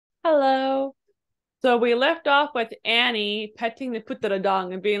Hello. So we left off with Annie petting the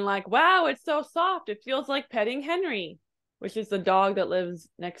putteradong and being like, wow, it's so soft. It feels like petting Henry, which is the dog that lives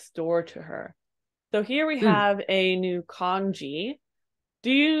next door to her. So here we Mm. have a new kanji.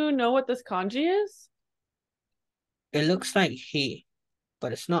 Do you know what this kanji is? It looks like he,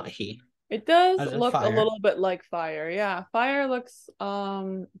 but it's not he, It does as in look a fire. little bit like fire. Yeah, fire looks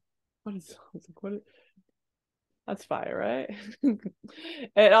what is that's fire, right?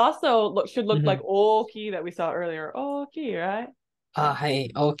 It also should look like Mm-hmm. Oki that we saw earlier. Oki, right? Yeah.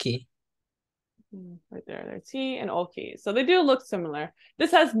 Hey, okay. Right there, there's he and Oki. So they do look similar.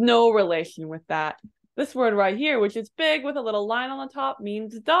 This has no relation with that. This word right here, which is big with a little line on the top,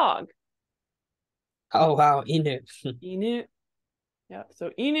 means dog. Oh, wow, Inu. Inu. Yep. So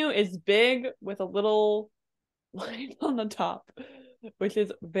Inu is big with a little line on the top, which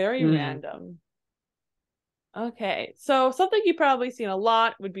is very Mm. random. Okay, so something you've probably seen a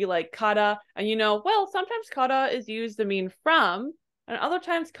lot would be like kata, and well, sometimes kata is used to mean from, and other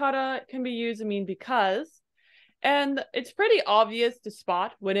times kata can be used to mean because. And it's pretty obvious to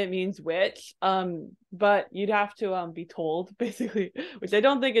spot when it means which, but you'd have to be told basically, which I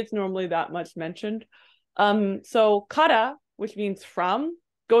don't think it's normally that much mentioned. So kara, which means from,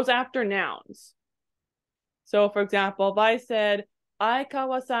 goes after nouns. So for example, if I said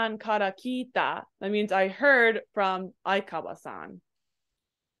Aikawa-san kara kita, that means I heard from Aikawa-san.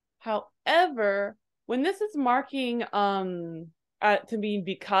 However, when this is marking to mean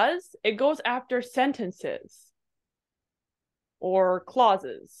because, it goes after sentences or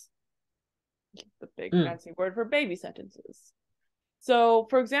clauses, the big Mm. fancy word for baby sentences. So,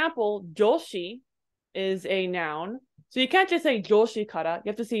 for example, joshi is a noun. So you can't just say joshi kara. You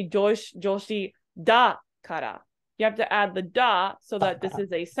have to say joshi da kara. You have to add the da so that this Takara.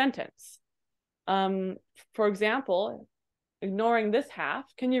 is a sentence. Um, for example, ignoring this half,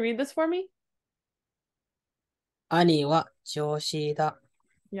 can you read this for me? 兄は調子だ.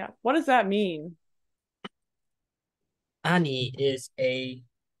 Yeah. What does that mean? Annie is a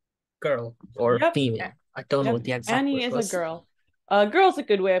girl or Yep. female. I don't know Yep. what the exact Annie word is a was. girl. Girl's a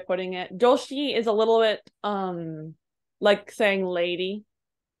good way of putting it. Joshi is a little bit like saying lady.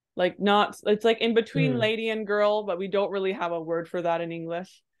 Like not it's like in between Mm. lady and girl, but we don't really have a word for that in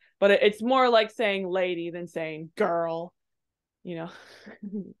English. But it's more like saying lady than saying girl, you know.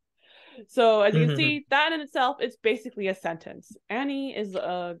 So as you can Mm-hmm. see, that in itself is basically a sentence. Annie is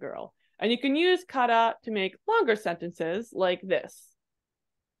a girl. And you can use kara to make longer sentences like this.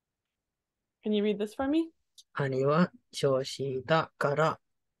 Can you read this for me? 兄は調子だから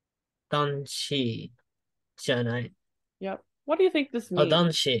男子じゃない。Yep. What do you think this あ、means?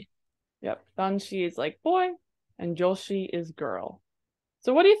 男子. Yep. Danshi is like boy and Joshi is girl.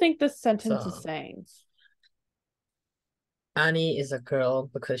 So what do you think this sentence is So saying? Annie is a girl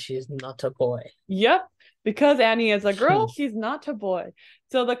because she's not a boy. Yep. Because Annie is a girl, she's not a boy.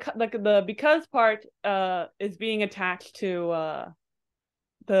 So the because part is being attached to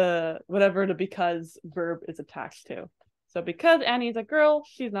the whatever the because verb is attached to. So because Annie is a girl,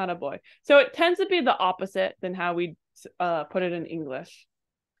 she's not a boy. So it tends to be the opposite than how we put it in English.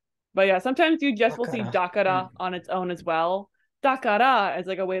 But yeah, sometimes you just will see だから、う dakara ん。on its own as well. Dakara is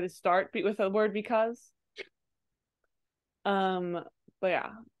like a way to start with a word because. Um, but yeah.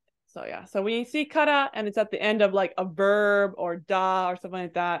 So yeah. So when you see kara and it's at the end of like a verb or da or something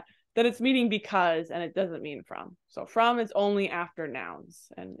like that, then it's meaning because and it doesn't mean from. So from is only after nouns.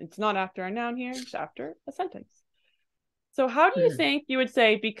 And it's not after a noun here, it's after a sentence. So how do you Mm. think you would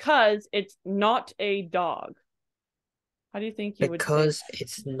say because it's not a dog? How do you think you would say Because that?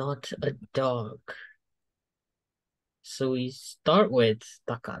 it's not a dog. So we start with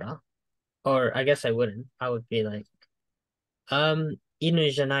だから. Or I guess I wouldn't. I would be like,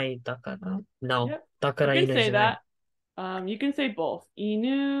 犬じゃないだから. No. Yep. だか You ら can 犬 say じゃない. that. You can say both.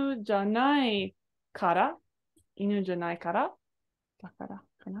 Inu janai kara. Inu janai kara. Dakara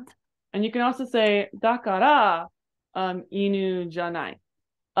kana. And you can also say dakara inu janai.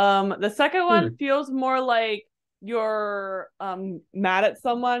 The second one Hmm. feels more like you're mad at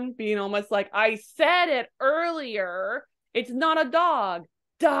someone, being almost like, I said it earlier. It's not a dog.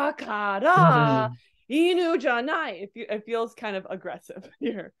 Dakara inu janai. It feels kind of aggressive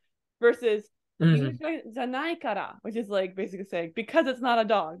here. Versus inu janai kara, which is like basically saying because it's not a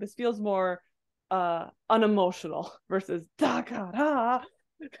dog. This feels more unemotional versus dakara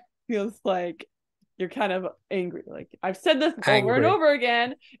feels like you're kind of angry. Like I've said this over and Angry. over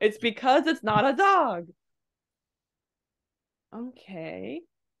again. It's because it's not a dog. Okay.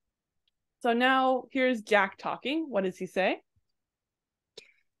 So now here's Jack talking. What does he say?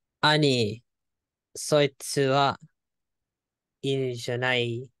 兄、そいつは犬じゃな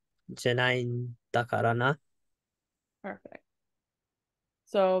い。じゃないんだからな。Perfect.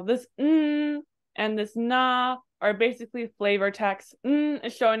 So this and this na are basically flavor text.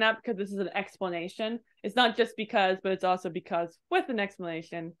 Is showing up because this is an explanation. It's not just because, but it's also because with an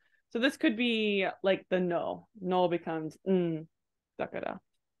explanation. So this could be like the no. No becomes dakara.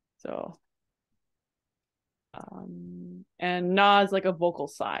 So and na is like a vocal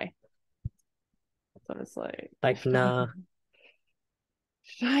sigh. So it's like na.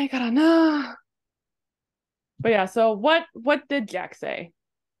 shy kara na. But yeah, so what did Jack say?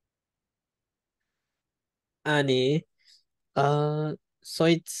 何そ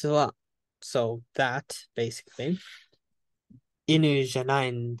いつは、so that, basically, 犬じゃな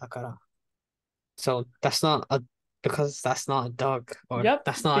いんだから。So that's not a, because that's not a dog, or Yep.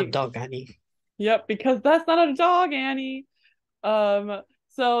 that's not a dog, Annie. Yep, because that's not a dog, Annie.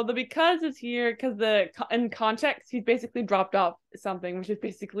 So the because is here because in context he's basically dropped off something, which is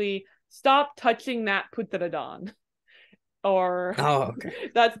basically stop touching that putradon. Or Oh,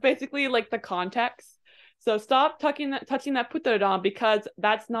 okay. that's basically like the context. So stop touching that putradon because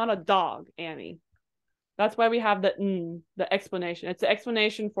that's not a dog, Annie. That's why we have the explanation. It's the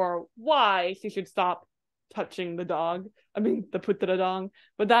explanation for why she should stop touching the dog. I mean the putradon.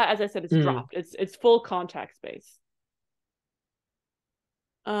 But that, as I said, it's dropped. It's full context space.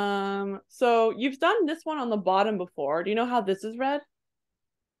 So you've done this one on the bottom before. Do you know how this is read?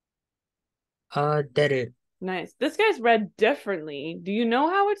 出る。Nice. This guy's read differently. Do you know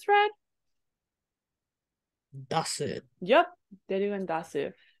how it's read? 出す。Yep. Deru and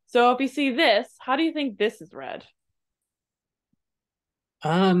dasu. So if you see this, how do you think this is read?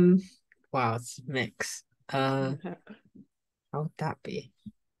 Wow, it's mixed. How would that be?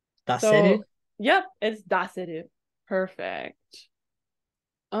 出せ So る yep, it's daseru. Perfect.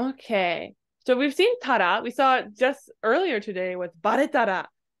 Okay. So we've seen tara. We saw it just earlier today with baretara,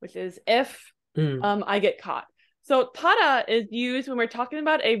 which is if I get caught. So tara is used when we're talking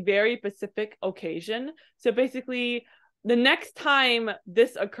about a very specific occasion. So basically, the next time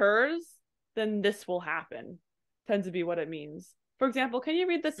this occurs, then this will happen. Tends to be what it means. For example, can you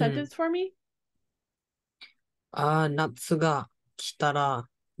read the sentence for me? 夏が来たら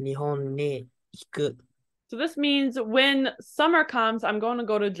日本に行く。So this means when summer comes, I'm going to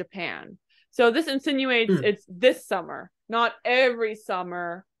go to Japan. So this insinuates it's this summer, not every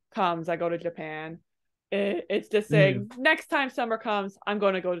summer comes, I go to Japan. It's just saying next time summer comes, I'm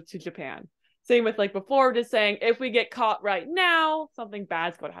going to go to Japan. Same with like before, just saying if we get caught right now, something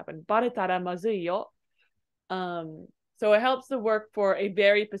bad's going to happen. Baretara mazui yo. So it helps to work for a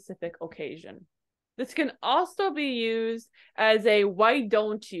very specific occasion. This can also be used as a why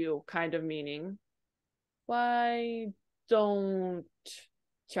don't you kind of meaning. Why don't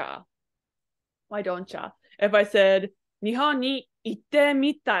cha? Why don't cha? If I said Nihon ni itte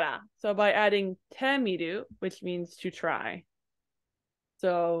mitara, so by adding te miru, which means to try.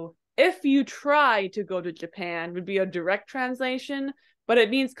 So if you try to go to Japan would be a direct translation, but it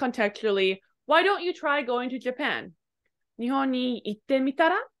means contextually, why don't you try going to Japan? Nihon ni itte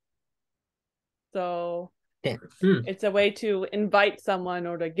mitara? So it's a way to invite someone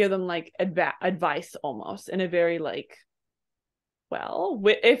or to give them like advice almost in a very like, well,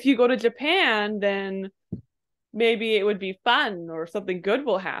 if you go to Japan, then maybe it would be fun or something good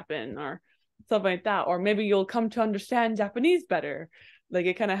will happen or something like that. Or maybe you'll come to understand Japanese better. Like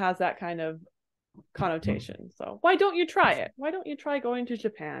it kind of has that kind of connotation. So why don't you try it? Why don't you try going to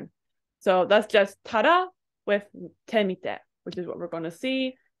Japan? So that's just tara with temite, which is what we're going to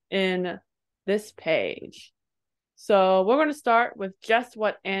see in this page. So we're going to start with just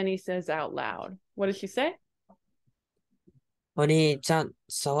what Annie says out loud. What does she say? お兄ちゃん、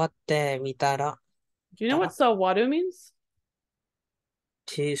触ってみたら。Do you know what sawadu means?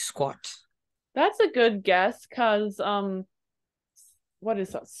 To squat. That's a good guess because what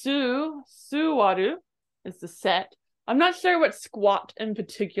is that? Suwaru is the set. I'm not sure what squat in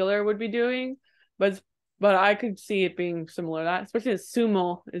particular would be doing, but I could see it being similar to that, especially as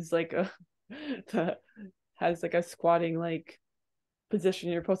sumo is like a has like a squatting like position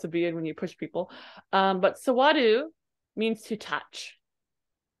you're supposed to be in when you push people. But sawadu means to touch.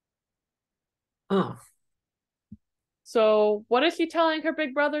 Oh. So what is she telling her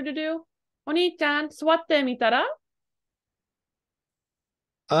big brother to do? Oni-chan, suwatte mitara?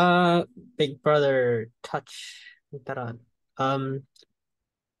 Big brother, touch. Are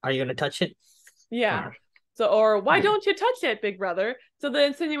you gonna touch it? Yeah. Or why don't you touch it, big brother? So the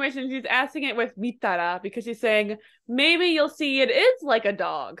insinuation, she's asking it with mitara because she's saying, maybe you'll see it is like a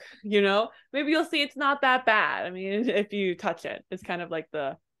dog, you know? Maybe you'll see it's not that bad. I mean, if you touch it, it's kind of like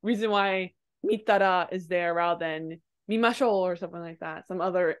the reason why mitara is there rather than mimashou or something like that, some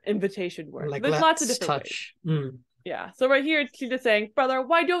other invitation word. Like, there's lots of let's different touch. ways. Yeah. So right here, she's just saying, brother,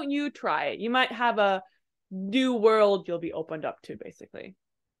 why don't you try it? You might have a new world you'll be opened up to, basically.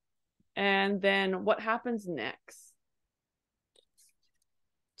 And then what happens next?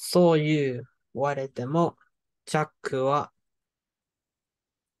 そう言われても、ジャックは、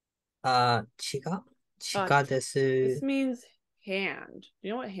血が です。This means hand. Do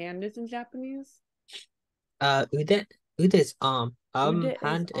you know what hand is in Japanese? 腕 is arm. Ude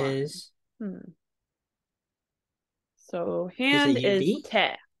hand is So hand is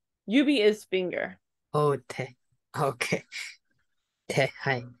te. Yubi is finger. Oh, te. Okay. 手、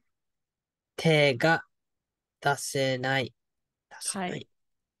はい。手が出せない。出せない。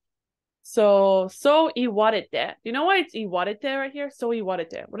So iwarete. Do you know why it's iwarete right here? So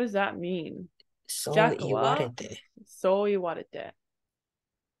iwarete. What does that mean? So iwarete. So iwarete.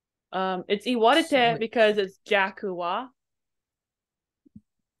 It's iwarete because it's jakuwa.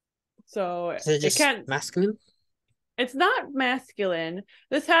 So it can't masculine? It's not masculine.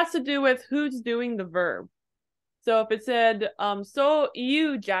 This has to do with who's doing the verb. So if it said so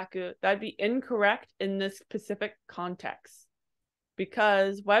iu jaku, that'd be incorrect in this specific context.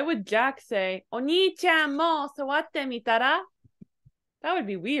 Because why would Jack say, Oni-chan mo sawatte mitara? That would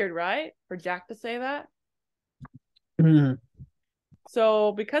be weird, right? For Jack to say that.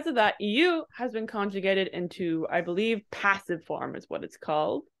 So because of that, iu has been conjugated into, I believe, passive form is what it's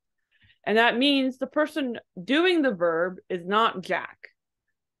called. And that means the person doing the verb is not Jack.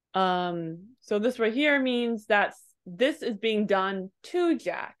 So this right here means that this is being done to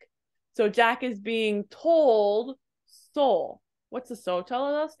Jack. So Jack is being told so. What's the so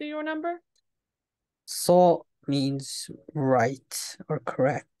telling us? Do you remember? So means right or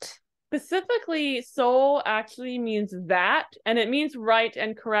correct. Specifically, so actually means that, and it means right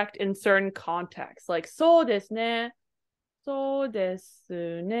and correct in certain contexts. Like so desu ne, so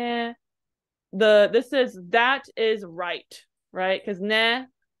desu ne. This is that is right, right? Because ne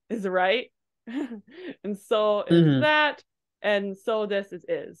is right, and so is that, and so this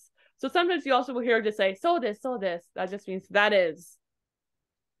is. So sometimes you also will hear just say so this. That just means that is.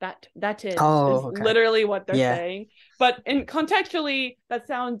 That is literally what they're saying. But contextually, that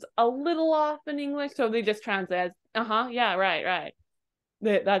sounds a little off in English, so they just translate as yeah, right.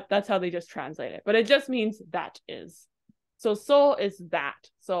 That's how they just translate it. But it just means that is. So is that.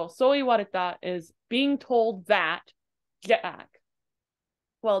 So iwareta is being told that Jack.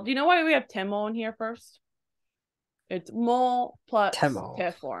 Well, do you know why we have temo in here first? It's mo plus te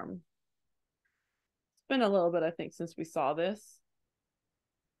form. It's been a little bit, I think, since we saw this.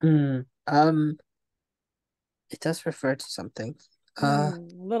 It does refer to something. A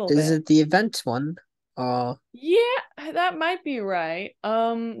little bit. Is it the event one? Yeah, that might be right.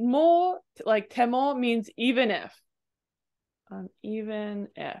 Mo like temo means even if. Even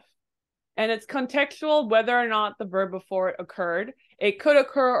if. And it's contextual whether or not the verb before it occurred. It could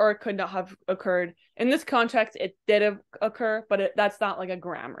occur or it could not have occurred. In this context, it did occur, but that's not like a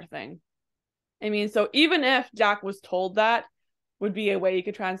grammar thing. I mean, so even if Jack was told that would be a way you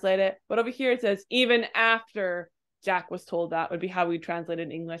could translate it. But over here it says even after Jack was told that would be how we translate it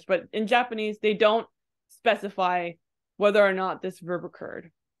in English. But in Japanese, they don't specify whether or not this verb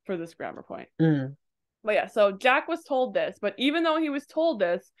occurred for this grammar point. But yeah, so Jack was told this, but even though he was told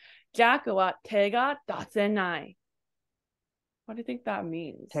this, Jack wa te ga dasenai. What do you think that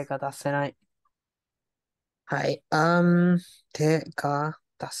means? Te ga dasenai. Hi. Te ga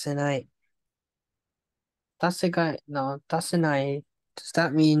dasenai. Dasenai. Does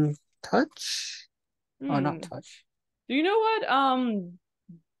that mean touch? Or not touch? Do you know what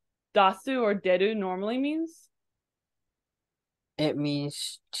dasu or deru normally means? It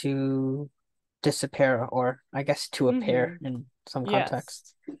means to disappear, or I guess to appear in some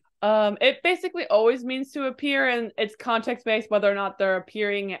contexts. It basically always means to appear, and it's context based whether or not they're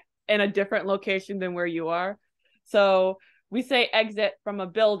appearing in a different location than where you are. So we say exit from a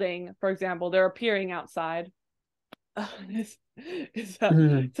building, for example, they're appearing outside. So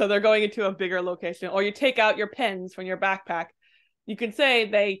they're going into a bigger location. Or you take out your pens from your backpack. You can say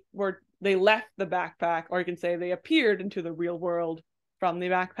they left the backpack, or you can say they appeared into the real world from the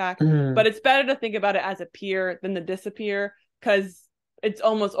backpack. But it's better to think about it as appear than to disappear, because it's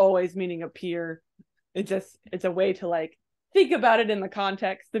almost always meaning appear. It's a way to like think about it in the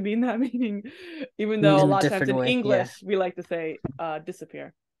context to mean that meaning, even though a lot of times in English we like to say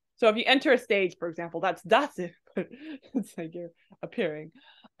disappear. So if you enter a stage, for example, that's dasu, but it's like you're appearing.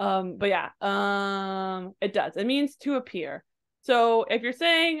 But yeah, it does. It means to appear. So if you're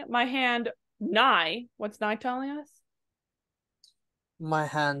saying my hand nai, what's nai telling us? My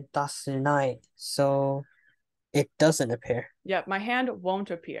hand dasu nai. So It doesn't appear. Yep, my hand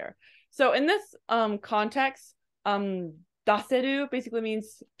won't appear. So in this context, daseru basically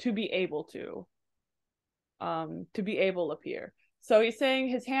means to be able to appear. So he's saying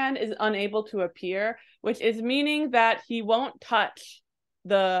his hand is unable to appear, which is meaning that he won't touch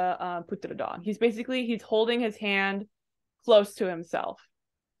the putterodon. He's holding his hand close to himself.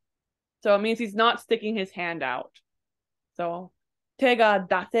 So it means he's not sticking his hand out. So tega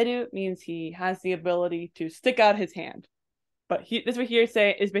daseru means he has the ability to stick out his hand. But this right here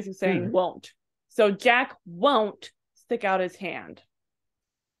is basically saying won't. So Jack won't stick out his hand.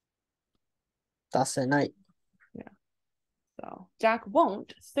 出せない. Yeah. So Jack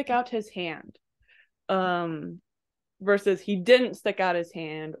won't stick out his hand. Versus he didn't stick out his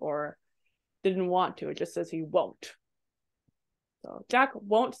hand or didn't want to. It just says he won't. So Jack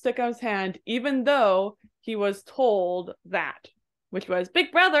won't stick out his hand even though he was told that, which was,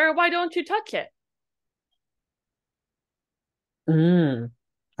 Big brother, why don't you touch it?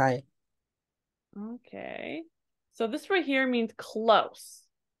 はい。Okay. So this right here means close.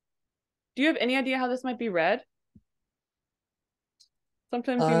 Do you have any idea how this might be read?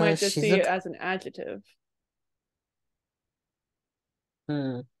 Sometimes you might just see it as an adjective.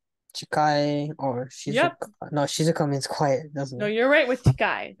 近い or 静か. Yep. No, 静か means quiet, doesn't it? No, you're right with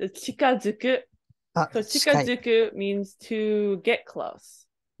chikai. The chikazuku. So chikazuku means to get close.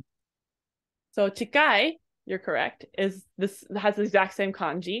 So chikai, you're correct, has the exact same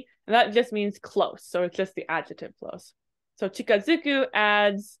kanji, and that just means close. So it's just the adjective close. So chikazuku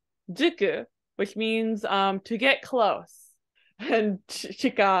adds juku, which means to get close. And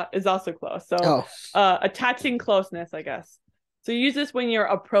chika is also close. So attaching closeness, I guess. So you use this when you're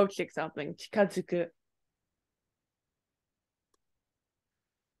approaching something. Chikazuku.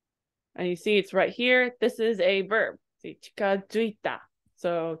 And you see it's right here. This is a verb. See, chikazuita.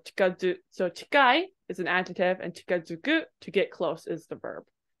 So chikai is an adjective, and chikazuku, to get close, is the verb.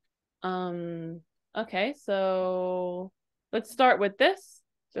 Okay, so let's start with this.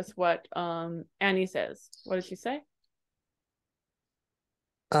 Just what Annie says. What did she say?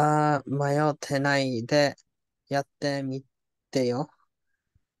 迷ってないでやってみてよ.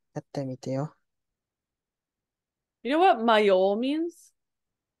 やってみてよ. You know what mayol means?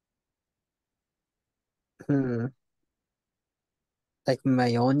 Like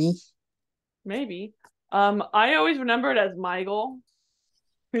mayoni? Maybe. I always remember it as Michael,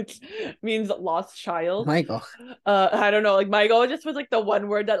 which means lost child. Michael. I don't know, like Michael just was like the one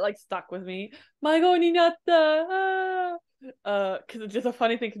word that like stuck with me. Michael ni natta. Because it's just a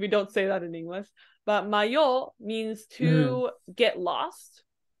funny thing because we don't say that in English. But mayo means to get lost.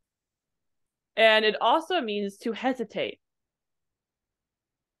 And it also means to hesitate.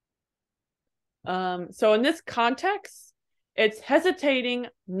 So in this context, it's hesitating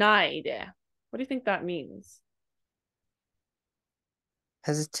naide. What do you think that means?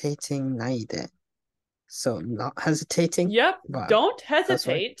 Hesitating naide. So not hesitating? Yep. Don't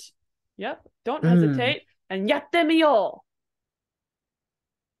hesitate. Yep. Don't hesitate. And yatte miyo.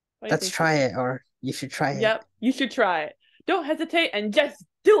 Let's try it, or you should try it. Yep. You should try it. Don't hesitate and just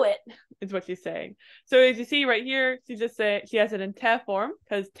do it, is what she's saying. So as you see right here, she has it in te form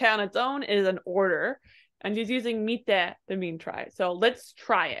because te on its own is an order. And she's using mite to mean try. So let's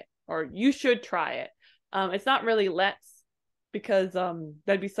try it, or you should try it. It's not really let's, because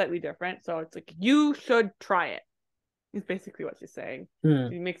that'd be slightly different. So it's like, you should try it, is basically what she's saying.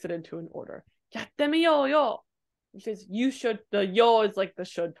 She makes it into an order. Yatte miyo yo. Which is you should, the yo is like the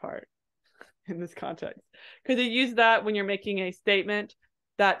should part in this context. Because you use that when you're making a statement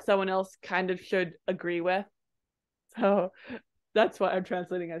that someone else kind of should agree with. So that's what I'm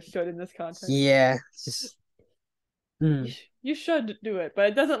translating as should in this context. Yeah. Just... You should do it, but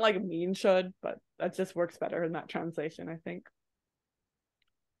it doesn't like mean should, but that just works better in that translation, I think.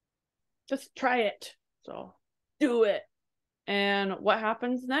 Just try it. So do it. And what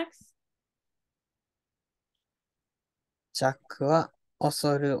happens next? ジャックは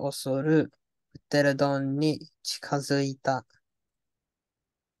恐る恐るプテルドンに近づいた.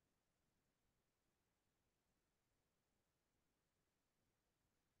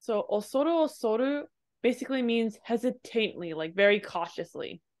 So osoru osoru basically means hesitantly, like very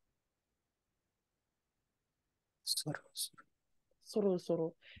cautiously.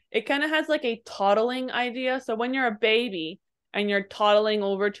 Soru. It kind of has like a toddling idea. So when you're a baby and you're toddling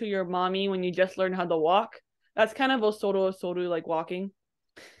over to your mommy when you just learn how to walk, that's kind of osoru, like walking.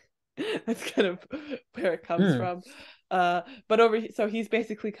 That's kind of where it comes from. So he's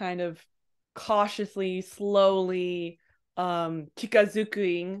basically kind of cautiously, slowly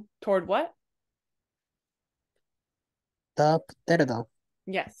chikazukuing toward what? The pterodon.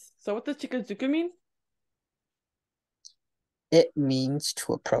 Yes. So what does chikazuku mean? It means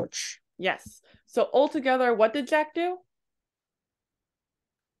to approach. Yes. So altogether, what did Jack do?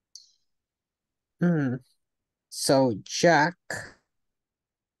 So Jack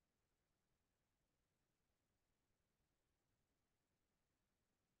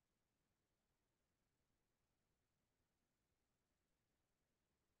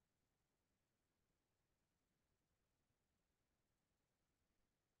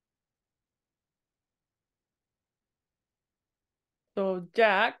So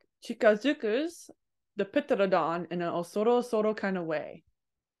Jack chikazukus the Pterodon in an osoro kind of way.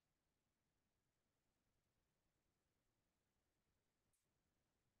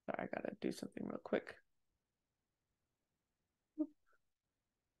 Sorry, I gotta do something real quick.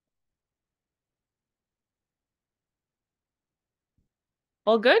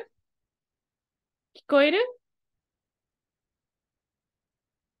 All good? 聞こえる？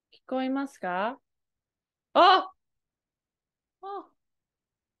聞こえますか？ああ、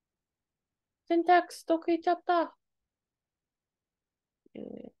センタックスどこ行っちゃった。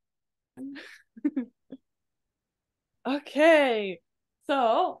Okay,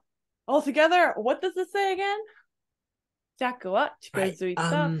 so altogether, what does this say again? ジャックは近 Right. づい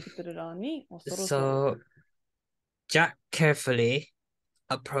たプテルダンに恐ろそろ。 So Jack carefully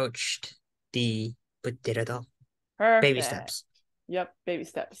approached the pterodon. Baby Perfect. steps. Yep, baby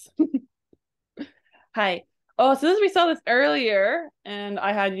steps. Hi. Oh, so we saw this earlier, and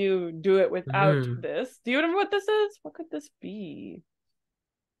I had you do it without this. Do you remember what this is? What could this be?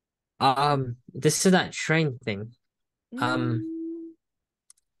 This is that train thing. Probably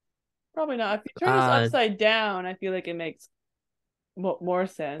not. If you turn this upside down, I feel like it makes more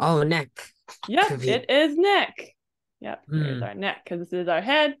sense. Oh, neck. Yep, it is neck. Yep, here's our neck, because this is our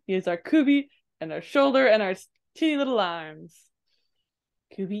head, here's our kubi, and our shoulder, and our teeny little arms.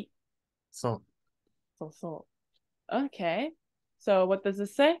 Kubi. So. Okay. So what does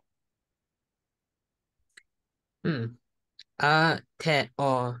this say? 手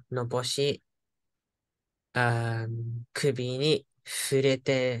を伸ばし、首に触れ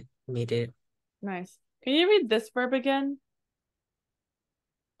てみる。Nice. Can you read this verb again?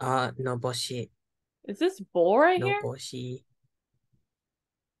 伸ばし。Is this bowl right here? 伸ばし。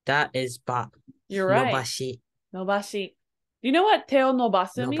That is ba. You're right. 伸ばし。伸ばし. Do you know what 手を伸ば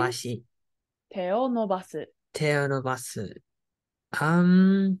す means? 伸ばし。手を伸ばす。手を伸ばす。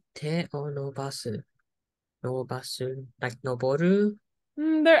手を伸ばす。伸ばす。like 登る?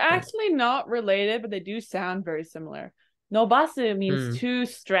 They're actually not related, but they do sound very similar. Nobasu means to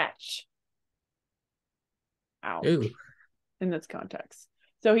stretch out. Ooh. In this context.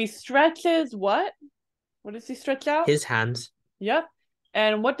 So he stretches what? What does he stretch out? His hands. Yep.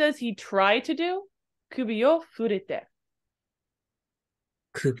 And what does he try to do? Kubi o furete.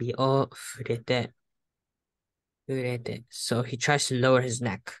 首を触れて。So he tries to lower his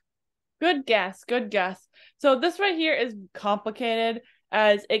neck. Good guess. Good guess. So this right here is complicated,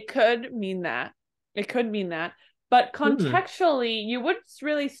 as it could mean that. It could mean that. But contextually, you wouldn't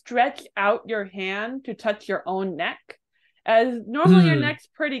really stretch out your hand to touch your own neck, as normally your neck's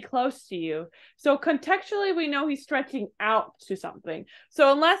pretty close to you. So contextually, we know he's stretching out to something.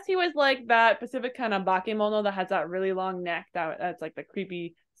 So unless he was like that Pacific kind of bakemono that has that really long neck, that's like the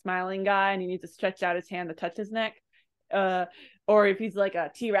creepy smiling guy, and he needs to stretch out his hand to touch his neck. Or if he's like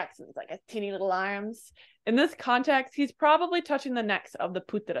a T-Rex and it's like a teeny little arms. In this context, he's probably touching the necks of the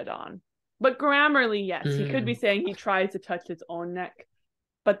Pterodon. But grammarly, yes, he could be saying he tries to touch his own neck.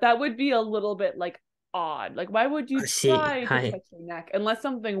 But that would be a little bit like odd. Like, why would you try to touch your neck unless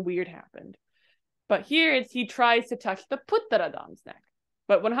something weird happened? But here it's he tries to touch the Pterodon's neck.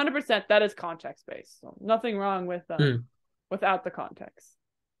 But 100% that is context based. So nothing wrong with without the context.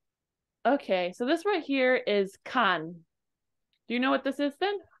 Okay, so this right here is kan. Do you know what this is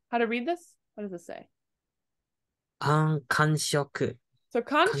then? How to read this? What does it say? 感触. So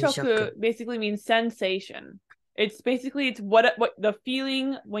kanshoku basically means sensation. It's what the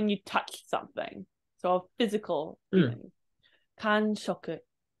feeling when you touch something. So a physical feeling. Kanshoku.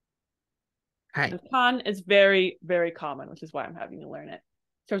 And kan is very, very common, which is why I'm having you learn it.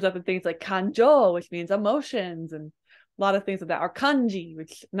 Shows up in things like kanjo, which means emotions, and a lot of things like that are kanji,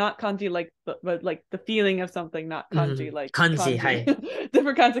 which not kanji like but like the feeling of something, not kanji like kanji.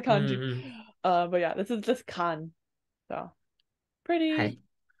 Different kinds of kanji. But yeah, this is just kan. So pretty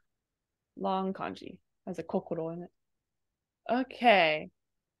long kanji. Has a kokoro in it. Okay.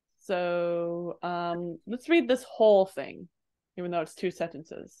 So let's read this whole thing, even though it's 2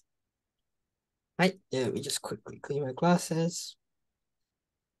 sentences. Let me just quickly clean my glasses.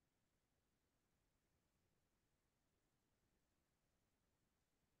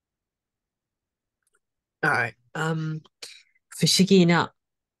 All right. 不思議な、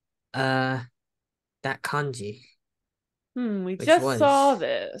that kanji, We which just saw was,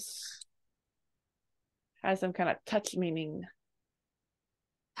 this. Has some kind of touch meaning.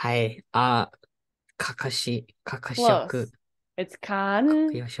 はい、かかしょく、Close. It's か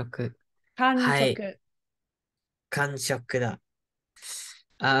くよしょく。はい、kanchoku. 感触だ。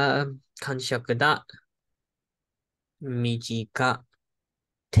感触だ。短、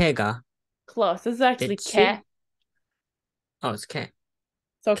手が、Close. This is actually 別、ke. oh, it's け、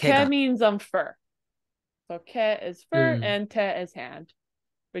So け ke が。means fur. So ke is う fur ん。and te is hand,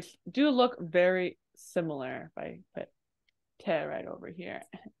 which do look very similar if I put te right over here,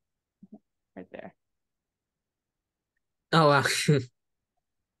 right there. Oh, wow.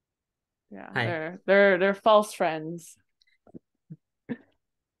 Yeah, はい。they're false friends.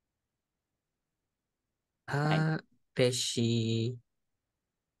 はい。べし、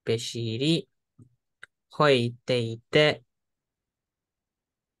べしり、ほいていて、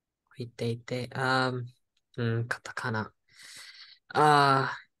ほいていて、カタカナ。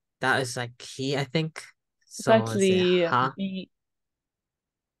that is like he, I think. It's そうぜ、actually は、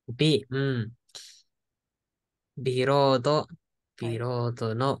び、ビロード、ビロー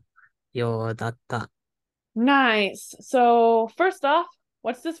ドのようだった。nice. So first off,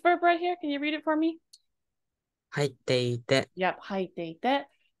 what's this verb right here? Can you read it for me? 入っていて、Yep, 入っていて.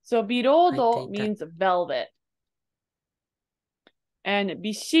 So 入ってい birodo て。means velvet. And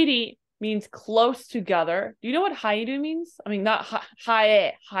bishiri means close together. Do you know what haidu means? I mean, not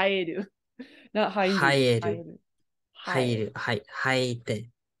haedu. Not haidu. 入る、Haedu. 入 Hae. る、はい、入って、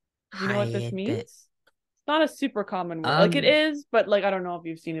Do you know what this 入って。means? It's not a super common word. Like it Um, is, but like I don't know if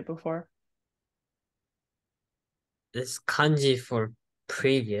you've seen it before. this kanji for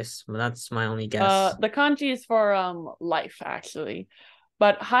previous, but that's my only guess. The kanji is for life actually,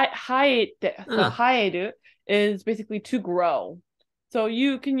 but so Ah, haedu is basically to grow. So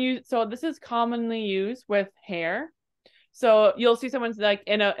you can use this is commonly used with hair. So you'll see someone's like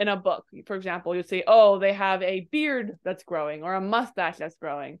in a book, for example, you'll say, oh, they have a beard that's growing or a mustache that's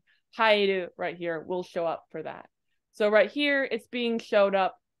growing. Haedu right here will show up for that. So right here, it's being showed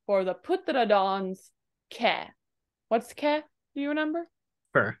up for the putradon's ke. What's ke? Do you remember?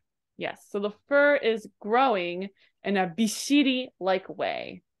 fur. Yes. So the fur is growing in a bishiri-like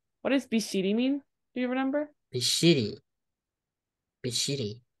way. What does bishiri mean? Do you remember? びっしり、びっし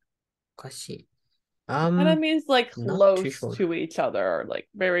り、おかしい。It kind of means like Not too close sure. to each other, or like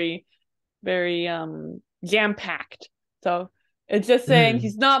very, very jam-packed. So it's just saying うん、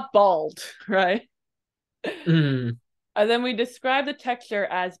he's not bald, right? うん、And then we describe the texture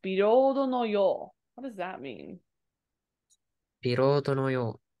as birodo no yo. What does that mean? ビロードの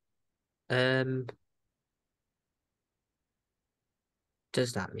よう。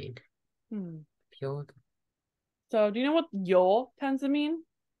does that mean? Hmm. ビロード So do you know what yo tends to mean?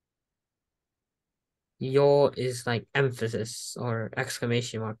 Yo is like emphasis or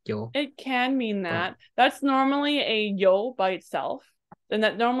exclamation mark yo. It can mean But that. That's normally a yo by itself. And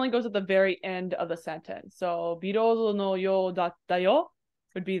that normally goes at the very end of the sentence. So, birozo no yo datta yo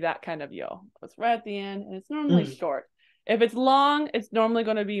would be that kind of yo. It's right at the end, and it's normally うん。short. If it's long, it's normally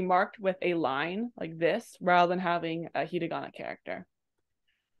going to be marked with a line like this rather than having a hiragana character.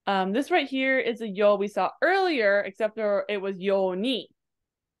 This right here is a yo we saw earlier, except it was yo ni.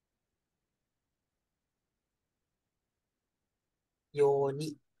 よう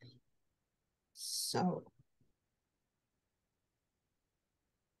に。So,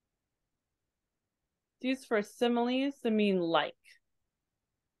 It's used for similes to mean like.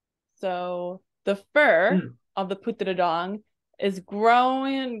 So the fur うん。of the putradong is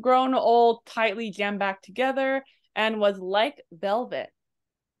grown old, tightly jammed back together, and was like velvet.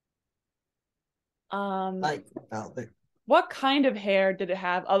 Um, Like velvet. what kind of hair did it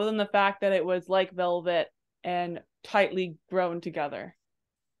have other than the fact that it was like velvet and tightly grown together?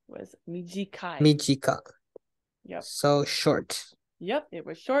 It was mijikai. 短。Yep. So short. Yep, it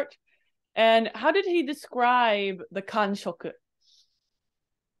was short. And how did he describe the kanshoku?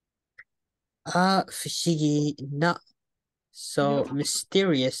 不思議な。So Beautiful.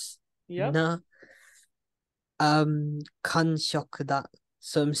 mysterious Yep. な、感触だ。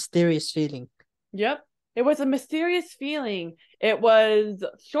So mysterious feeling. Yep. It was a mysterious feeling. It was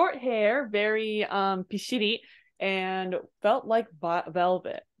short hair, very pishiri, and felt like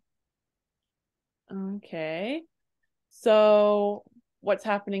velvet. Okay. So what's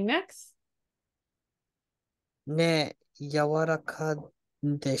happening next? ねえ、柔らか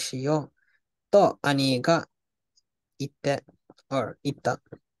ですよ。と、兄が言って、言った。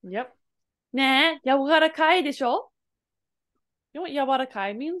Yep. ねえ、柔らかいでしょ? You know what 柔らか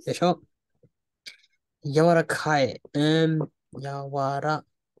い means? でしょ柔らかい。Yawara.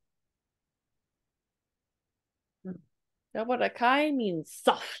 Yawarakai means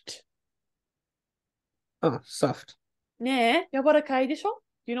soft. Oh, soft. Ne, yawarakai desho?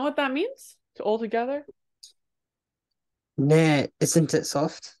 Do you know what that means? All together? Ne, isn't it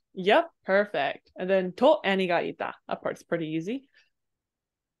soft? Yep, perfect. And then to anigaita. That part's pretty easy.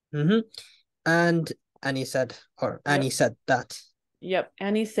 And Annie said, Annie said that. Yep,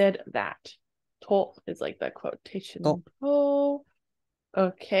 Annie said that. To is like the quotation. Oh,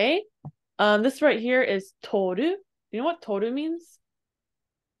 okay. This right here is toru. Do you know what toru means?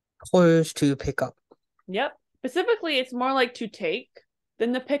 Toru's to pick up. Yep. Specifically, it's more like to take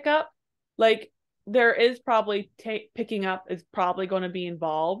than the pickup. Like there is probably picking up is probably going to be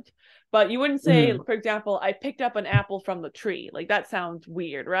involved, but you wouldn't say, for example, I picked up an apple from the tree. Like that sounds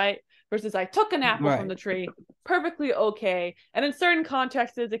weird, right? Versus I took an apple from the tree, perfectly okay. And in certain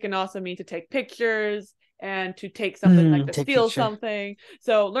contexts, it can also mean to take pictures and to take something like to steal something.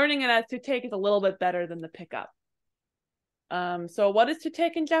 So learning it as to take is a little bit better than the pickup. So what is to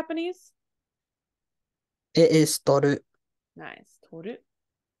take in Japanese? It is toru. Nice, toru.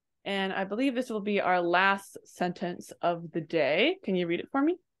 And I believe this will be our last sentence of the day. Can you read it for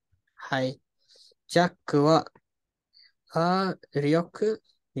me? はい。ジャックは、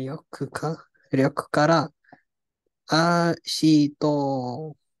力から、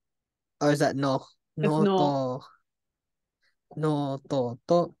or is that no? ノート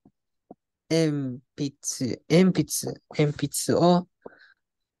と、鉛筆を、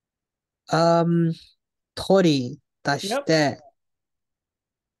取り出して、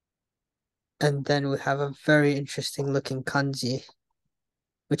and then we have a very interesting looking kanji,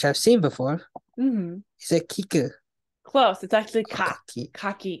 which I've seen before. Is it kiku? Close. It's actually kaki.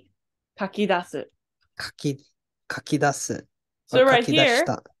 Kakidasu. Kakidasu. So right here,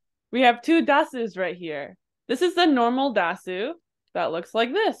 we have two dasus right here. This is the normal dasu that looks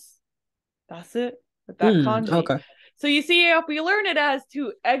like this. Dasu with that kanji. Okay. So you see, if we learn it as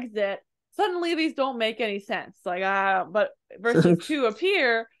to exit, suddenly these don't make any sense. Like, but versus to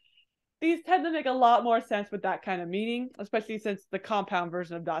appear, these tend to make a lot more sense with that kind of meaning, especially since the compound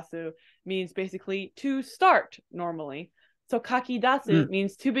version of dasu means basically to start normally. So kakidasu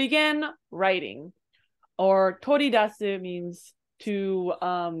means to begin writing, or toridasu means to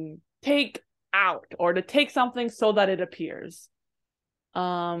take out or to take something so that it appears.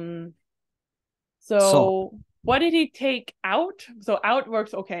 So what did he take out? So out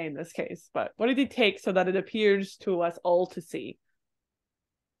works okay in this case, but what did he take so that it appears to us all to see?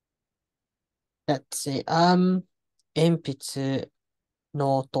 Let's see. 鉛筆、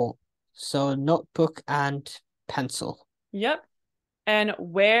ノート. So notebook and pencil. Yep. And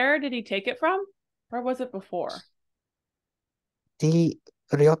where did he take it from? Where was it before? The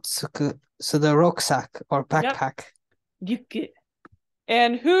ryotsuku. So the rucksack or backpack. Yep.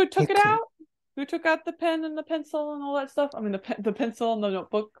 And who took it out? Who took out the pen and the pencil and all that stuff? I mean, the pencil and the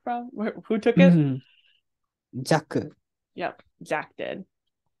notebook from? Who took it? Jack. Yep, Jack did.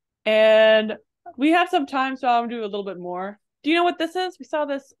 And we have some time, so I'm going to do a little bit more. Do you know what this is? We saw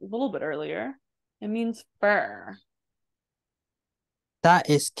this a little bit earlier. It means fur. That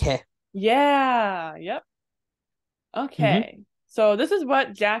is ke. Yeah, yep. Okay, so this is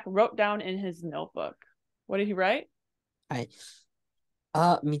what Jack wrote down in his notebook. What did he write? はい。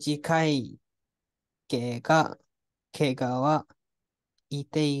短い毛はい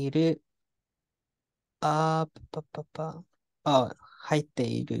ている。入って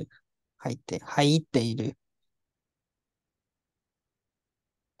いる。入っている。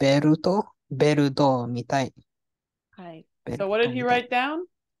ベルトみたい。はい。So what did he write down?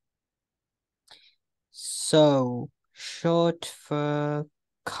 So, short for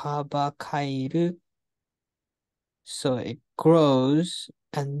カバカイル. So it grows,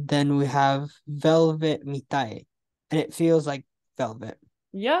 and then we have velvet みたい. And it feels like velvet.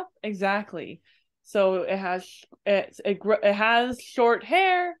 Yep, exactly. So it has short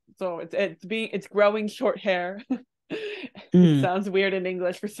hair. So it's growing short hair. It sounds weird in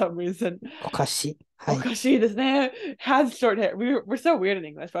English for some reason. おかしい。はい。おかしいですね. Has short hair. We're so weird in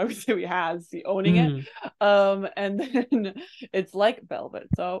English, but I would say we has owning it. And then it's like velvet.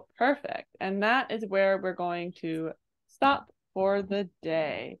 So perfect. And that is where we're going to stop for the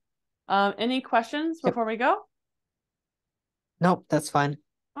day. Any questions before we go? Nope, that's fine.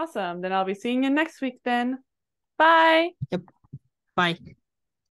 Awesome. Then I'll be seeing you next week then. Bye. Yep. Bye.